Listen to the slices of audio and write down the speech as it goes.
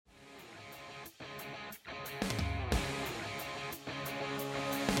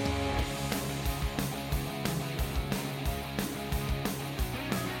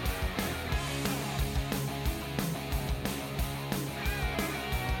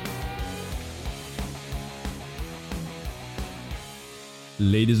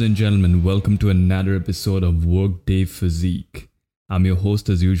Ladies and gentlemen, welcome to another episode of Workday Physique. I'm your host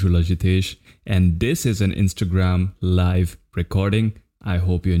as usual, Ajitesh, and this is an Instagram live recording. I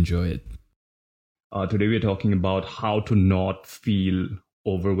hope you enjoy it. Today we're talking about how to not feel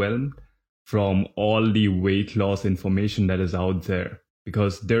overwhelmed from all the weight loss information that is out there.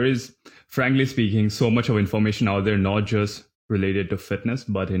 Because there is, frankly speaking, so much of information out there, not just related to fitness,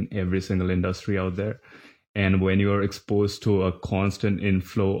 but in every single industry out there. And when you are exposed to a constant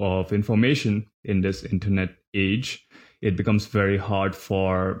inflow of information in this internet age, it becomes very hard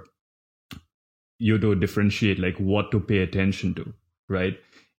for you to differentiate like what to pay attention to, right?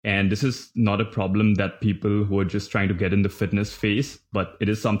 And this is not a problem that people who are just trying to get in the fitness face, but it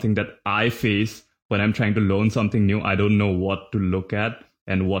is something that I face when I'm trying to learn something new. I don't know what to look at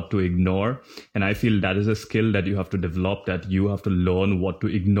and what to ignore. And I feel that is a skill that you have to develop, that you have to learn what to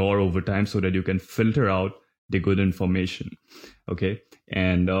ignore over time so that you can filter out the good information. Okay.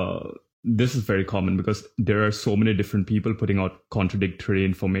 And this is very common because there are so many different people putting out contradictory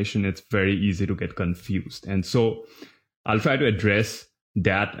information. It's very easy to get confused. And so I'll try to address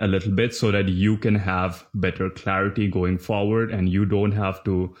that a little bit so that you can have better clarity going forward and you don't have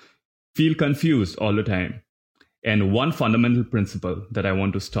to feel confused all the time. And one fundamental principle that I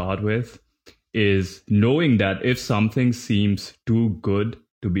want to start with is knowing that if something seems too good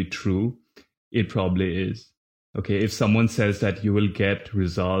to be true, it probably is. Okay, if someone says that you will get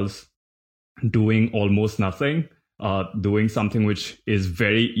results doing almost nothing, doing something which is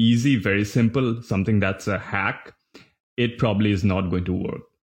very easy, very simple, something that's a hack, it probably is not going to work.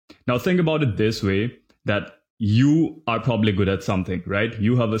 Now think about it this way, that you are probably good at something, right?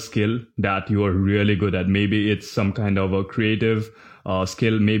 You have a skill that you are really good at. Maybe it's some kind of a creative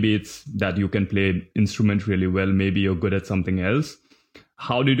skill. Maybe it's that you can play an instrument really well. Maybe you're good at something else.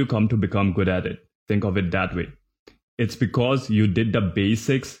 How did you come to become good at it? Think of it that way. It's because you did the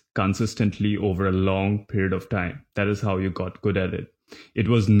basics consistently over a long period of time. That is how you got good at it. It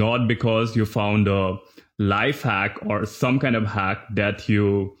was not because you found a life hack or some kind of hack that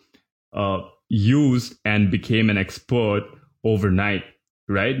you used and became an expert overnight,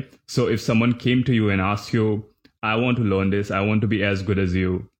 right? So if someone came to you and asked you, I want to learn this, I want to be as good as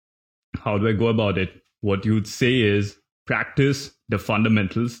you, how do I go about it? What you'd say is practice the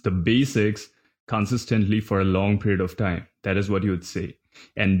fundamentals, the basics, consistently for a long period of time. That is what you would say.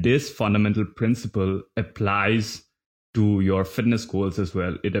 And this fundamental principle applies to your fitness goals as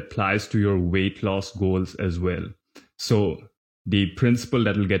well. It applies to your weight loss goals as well. So the principle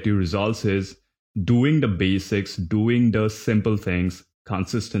that will get you results is doing the basics, doing the simple things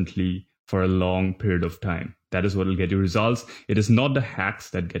consistently for a long period of time. That is what will get you results. It is not the hacks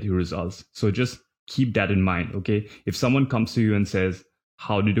that get you results. So just keep that in mind, okay? If someone comes to you and says,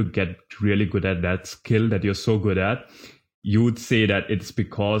 how did you get really good at that skill that you're so good at? You would say that it's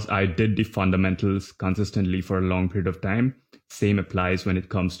because I did the fundamentals consistently for a long period of time. Same applies when it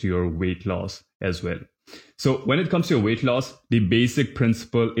comes to your weight loss as well. So when it comes to your weight loss, the basic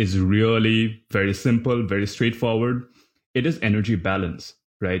principle is really very simple, very straightforward. It is energy balance,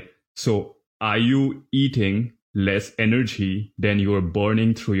 right? So are you eating less energy than you are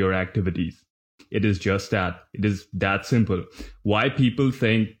burning through your activities? It is just that. It is that simple. Why people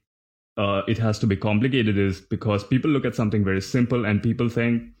think it has to be complicated is because people look at something very simple and people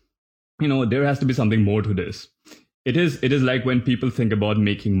think, there has to be something more to this. It is like when people think about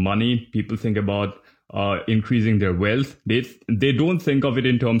making money, people think about increasing their wealth. They don't think of it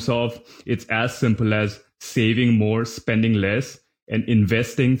in terms of it's as simple as saving more, spending less, and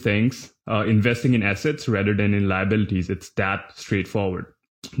investing in assets rather than in liabilities. It's that straightforward.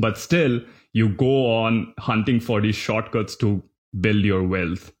 But still, you go on hunting for these shortcuts to build your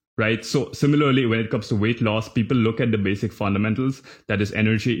wealth, right? So similarly, when it comes to weight loss, people look at the basic fundamentals, that is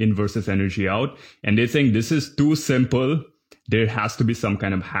energy in versus energy out, and they think this is too simple. There has to be some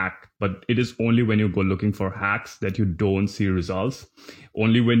kind of hack. But it is only when you go looking for hacks that you don't see results.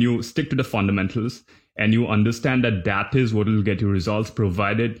 Only when you stick to the fundamentals and you understand that that is what will get you results,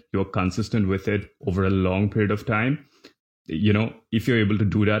 provided you're consistent with it over a long period of time. If you're able to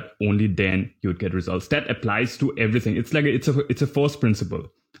do that, only then you would get results. That applies to everything. It's like it's a first principle.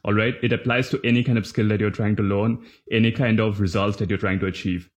 All right. It applies to any kind of skill that you're trying to learn, any kind of results that you're trying to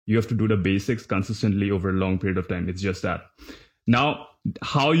achieve. You have to do the basics consistently over a long period of time. It's just that. Now,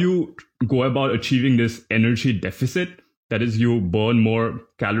 how you go about achieving this energy deficit, that is, you burn more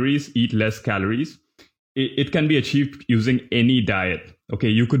calories, eat less calories. It can be achieved using any diet. Okay.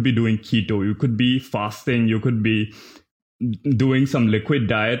 You could be doing keto. You could be fasting. You could be doing some liquid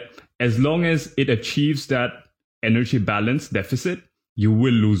diet. As long as it achieves that energy balance deficit, you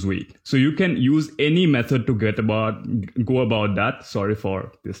will lose weight. So you can use any method to go about that. Sorry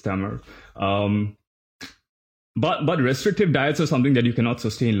for this stammer. But restrictive diets are something that you cannot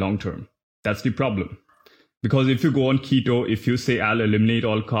sustain long term. That's the problem. Because if you go on keto, if you say I'll eliminate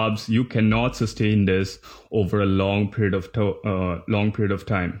all carbs, you cannot sustain this over a long period of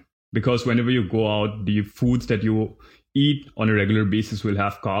time. Because whenever you go out, the foods that you eat on a regular basis will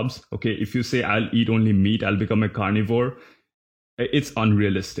have carbs. Okay, if you say I'll eat only meat, I'll become a carnivore, it's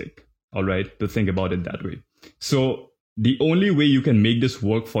unrealistic, all right, to think about it that way. So the only way you can make this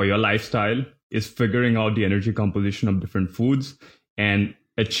work for your lifestyle is figuring out the energy composition of different foods and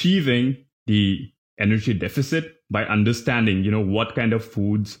achieving the energy deficit by understanding, what kind of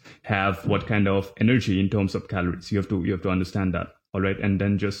foods have what kind of energy in terms of calories. You have to understand that, all right, and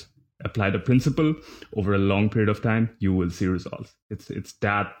then just apply the principle over a long period of time. You will see results. It's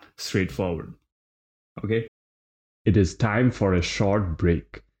that straightforward. Okay. It is time for a short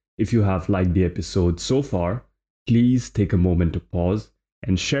break. If you have liked the episode so far, please take a moment to pause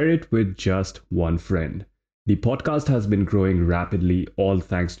and share it with just one friend. The podcast has been growing rapidly, all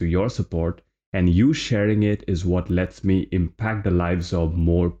thanks to your support, and you sharing it is what lets me impact the lives of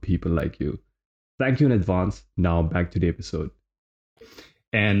more people like you. Thank you in advance. Now back to the episode.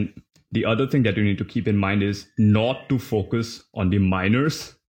 And the other thing that you need to keep in mind is not to focus on the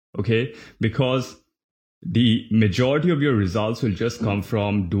minors, okay? Because the majority of your results will just come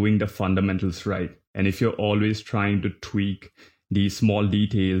from doing the fundamentals right. And if you're always trying to tweak the small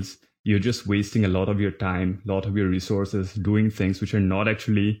details, you're just wasting a lot of your time, a lot of your resources doing things which are not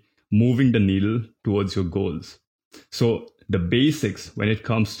actually moving the needle towards your goals. So the basics when it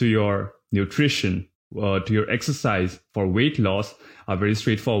comes to your nutrition, to your exercise for weight loss are very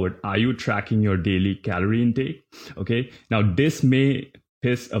straightforward. Are you tracking your daily calorie intake? Okay. Now this may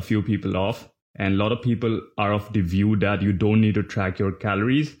piss a few people off. And a lot of people are of the view that you don't need to track your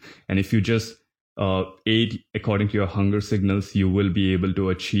calories. And if you just ate according to your hunger signals, you will be able to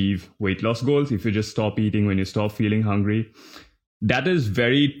achieve weight loss goals. If you just stop eating when you stop feeling hungry. That is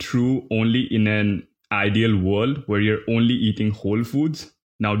very true only in an ideal world where you're only eating whole foods.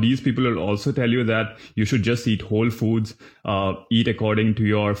 Now, these people will also tell you that you should just eat whole foods, eat according to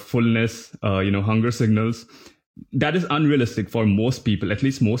your fullness, hunger signals. That is unrealistic for most people, at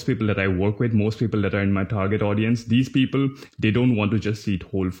least most people that I work with, most people that are in my target audience. These people, they don't want to just eat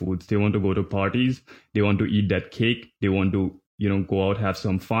whole foods. They want to go to parties. They want to eat that cake. They want to, go out, have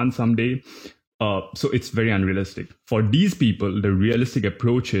some fun someday. So it's very unrealistic. For these people, the realistic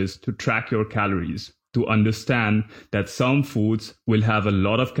approach is to track your calories, to understand that some foods will have a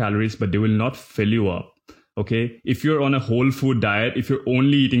lot of calories, but they will not fill you up. Okay, if you're on a whole food diet, if you're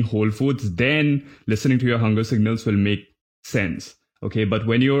only eating whole foods, then listening to your hunger signals will make sense. Okay, but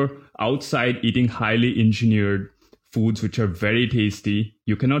when you're outside eating highly engineered foods, which are very tasty,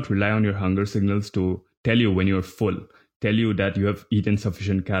 you cannot rely on your hunger signals to tell you when you're full, tell you that you have eaten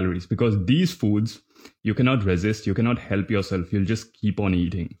sufficient calories, because these foods, you cannot resist, you cannot help yourself, you'll just keep on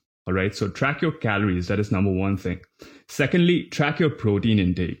eating. All right, so track your calories. That is number one thing. Secondly, track your protein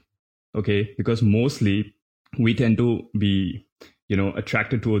intake. Okay, because mostly we tend to be,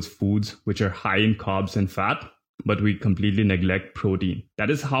 attracted towards foods which are high in carbs and fat, but we completely neglect protein. That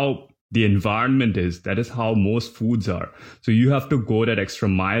is how the environment is. That is how most foods are. So you have to go that extra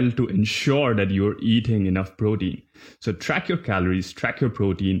mile to ensure that you're eating enough protein. So track your calories, track your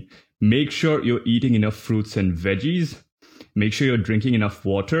protein, make sure you're eating enough fruits and veggies, make sure you're drinking enough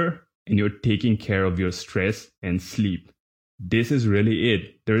water, and you're taking care of your stress and sleep. This is really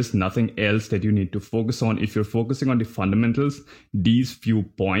it. There is nothing else that you need to focus on. If you're focusing on the fundamentals, these few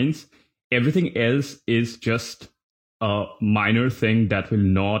points, everything else is just a minor thing that will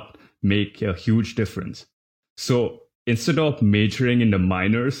not make a huge difference. So instead of majoring in the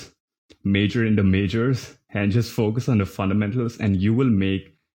minors, major in the majors and just focus on the fundamentals, and you will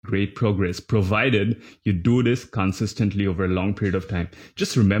make great progress, provided you do this consistently over a long period of time.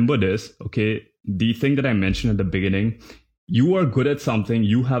 Just remember this, okay? The thing that I mentioned at the beginning, you are good at something,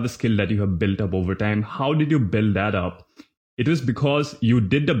 you have a skill that you have built up over time. How did you build that up? It was because you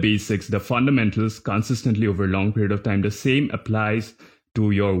did the basics, the fundamentals consistently over a long period of time. The same applies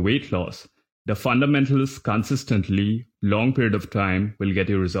to your weight loss. The fundamentals consistently, long period of time will get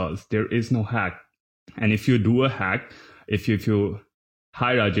you results. There is no hack. And if you do a hack, if you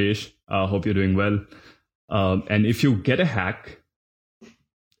hi Rajesh, hope you're doing well. And if you get a hack,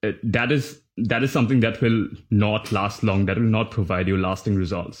 that is something that will not last long, that will not provide you lasting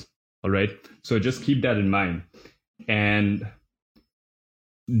results. All right. So just keep that in mind. And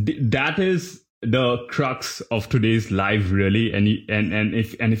that is the crux of today's live, really. And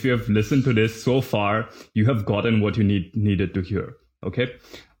if you have listened to this so far, you have gotten what you needed to hear. Okay.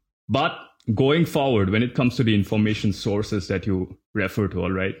 But going forward, when it comes to the information sources that you refer to,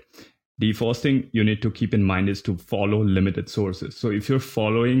 all right, the first thing you need to keep in mind is to follow limited sources. So if you're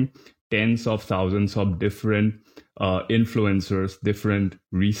following tens of thousands of different influencers, different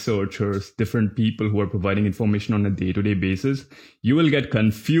researchers, different people who are providing information on a day-to-day basis, you will get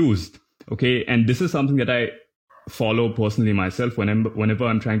confused. Okay. And this is something that I follow personally myself. Whenever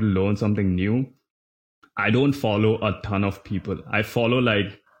I'm trying to learn something new, I don't follow a ton of people. I follow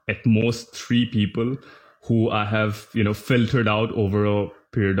like at most 3 people who I have, filtered out over a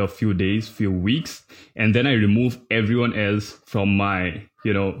period of few days, few weeks. And then I remove everyone else from my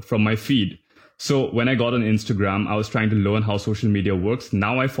feed. So when I got on Instagram, I was trying to learn how social media works.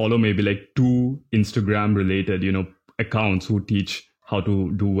 Now I follow maybe like 2 Instagram related, accounts who teach how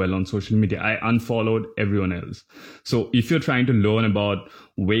to do well on social media. I unfollowed everyone else. So if you're trying to learn about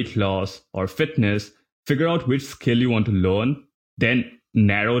weight loss or fitness, figure out which skill you want to learn, then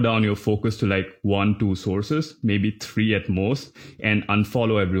narrow down your focus to like 1-2 sources, maybe 3 at most, and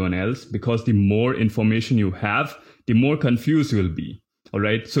unfollow everyone else, because the more information you have, the more confused you'll be. All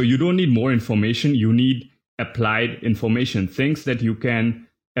right. So you don't need more information. You need applied information, things that you can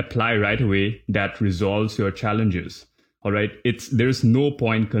apply right away that resolves your challenges. All right. There's no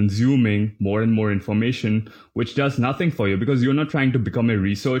point consuming more and more information, which does nothing for you, because you're not trying to become a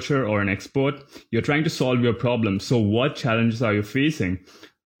researcher or an expert. You're trying to solve your problem. So what challenges are you facing?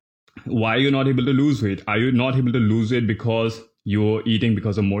 Why are you not able to lose weight? Are you not able to lose weight because you're eating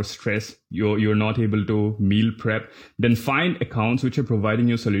because of more stress? You're not able to meal prep? Then find accounts which are providing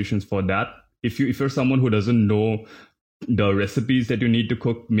you solutions for that. If you're someone who doesn't know the recipes that you need to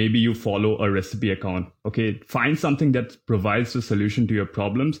cook, maybe you follow a recipe account. Okay, find something that provides the solution to your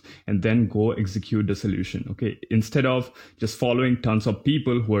problems and then go execute the solution. Okay, instead of just following tons of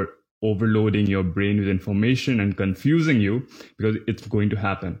people who are overloading your brain with information and confusing you, because it's going to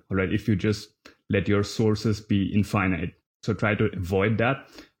happen. All right, if you just let your sources be infinite. So try to avoid that.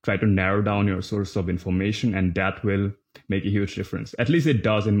 Try to narrow down your source of information, and that will make a huge difference. At least it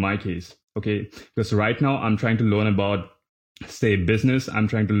does in my case. Okay, because right now I'm trying to learn about, say, business. I'm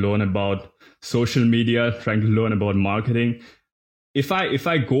trying to learn about social media, trying to learn about marketing. If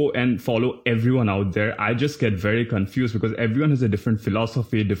I go and follow everyone out there, I just get very confused, because everyone has a different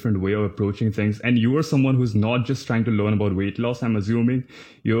philosophy, a different way of approaching things. And you are someone who's not just trying to learn about weight loss. I'm assuming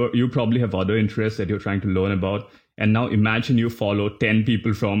you probably have other interests that you're trying to learn about. And now imagine you follow 10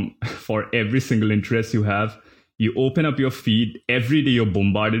 people for every single interest you have. You open up your feed, every day you're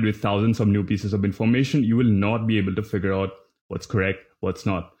bombarded with thousands of new pieces of information. You will not be able to figure out what's correct, what's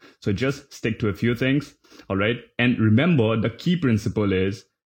not. So just stick to a few things, all right? And remember, the key principle is,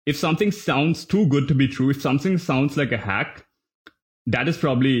 if something sounds too good to be true, if something sounds like a hack, that is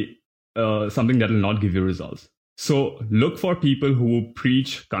probably something that will not give you results. So look for people who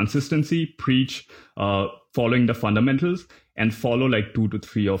preach consistency, preach following the fundamentals, and follow like 2 to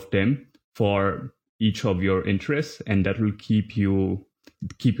 3 of them for each of your interests, and that will keep your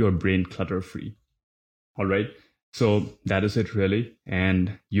brain clutter free. All right. So that is it really.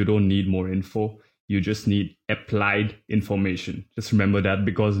 And you don't need more info. You just need applied information. Just remember that,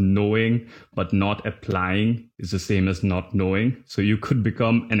 because knowing but not applying is the same as not knowing. So you could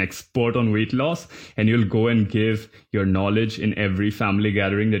become an expert on weight loss, and you'll go and give your knowledge in every family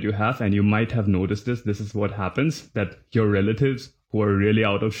gathering that you have. And you might have noticed this. This is what happens, that your relatives who are really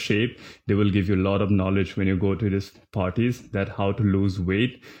out of shape, they will give you a lot of knowledge when you go to these parties, that how to lose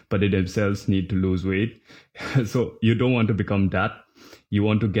weight, but they themselves need to lose weight. So you don't want to become that. You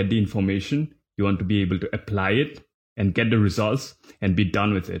want to get the information. You want to be able to apply it and get the results and be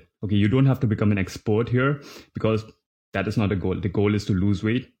done with it. Okay, you don't have to become an expert here, because that is not the goal. The goal is to lose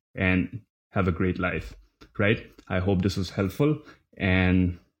weight and have a great life, right? I hope this was helpful,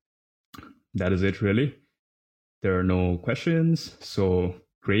 and that is it really. There are no questions, so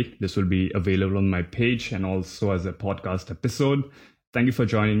great. This will be available on my page and also as a podcast episode. Thank you for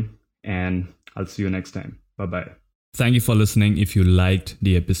joining, and I'll see you next time. Bye-bye. Thank you for listening. If you liked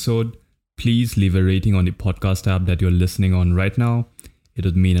the episode, please leave a rating on the podcast app that you're listening on right now. It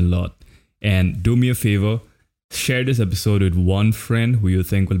would mean a lot. And do me a favor, share this episode with one friend who you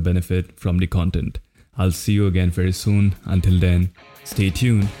think will benefit from the content. I'll see you again very soon. Until then, stay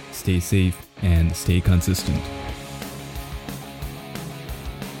tuned, stay safe, and stay consistent.